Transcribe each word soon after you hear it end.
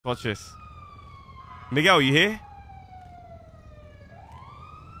Watch this. Miguel, you here?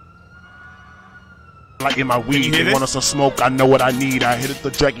 Like in my weed, they want us some smoke, I know what I need. I hit it the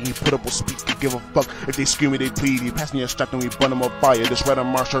dragon, he put up a speaker, give a fuck. If they scream me, they plead. He pass me a strap and we burn them on fire. This red on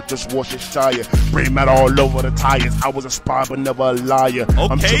my shirt, just wash it shire. Brain matter all over the tires. I was a spy, but never a liar. Okay.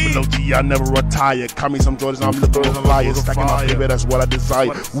 I'm triple OG, I never retire. Call me some Jordans, I'm looking for fire. Stacking my baby, that's what I desire.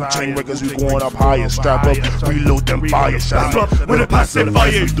 Wu-Chain records, we going up higher. Strap up, reload them fire. Strap up with a pass and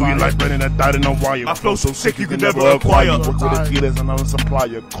fire. We do you like Brennan that died in a wire. My flow so sick, you can never acquire. Work with the dealers and I'm a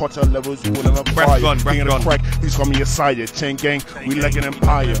supplier. Cartel levels, you wouldn't acquire. Bringing a crack, please call me a sire. Chain gang, we like an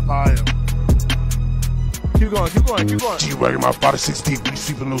empire. Keep going, keep going, keep going. G-Wagon, my body 6 deep. We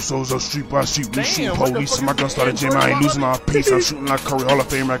sweeping those souls up street by street. We shoot police. My gun started jamming. I ain't losing my peace. I'm shooting like Curry, Hall of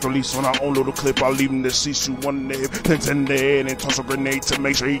Fame rack release. On our own little clip, I leave him to see. Shoot one in the hip, 10 in the head, and toss a grenade to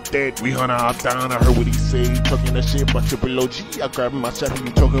make sure he dead. We hunt out down. I heard what he said. He talking that shit about triple OG. I grab him my shot.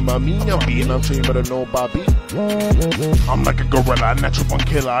 He talking about me. I'm beating. I'm saying, better know about me. I'm like a gorilla, a natural born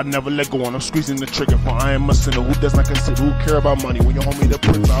killer. I never let go on. I'm squeezing the trigger. For I am a sinner who does not consider. Who care about money? When you hold me the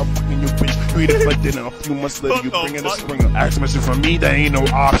prince, I'll fucking your bitch. You eat it for dinner. A few months later, you bring in a Springer. Ask message from me, that ain't no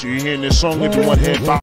option. You hearing this song if you want head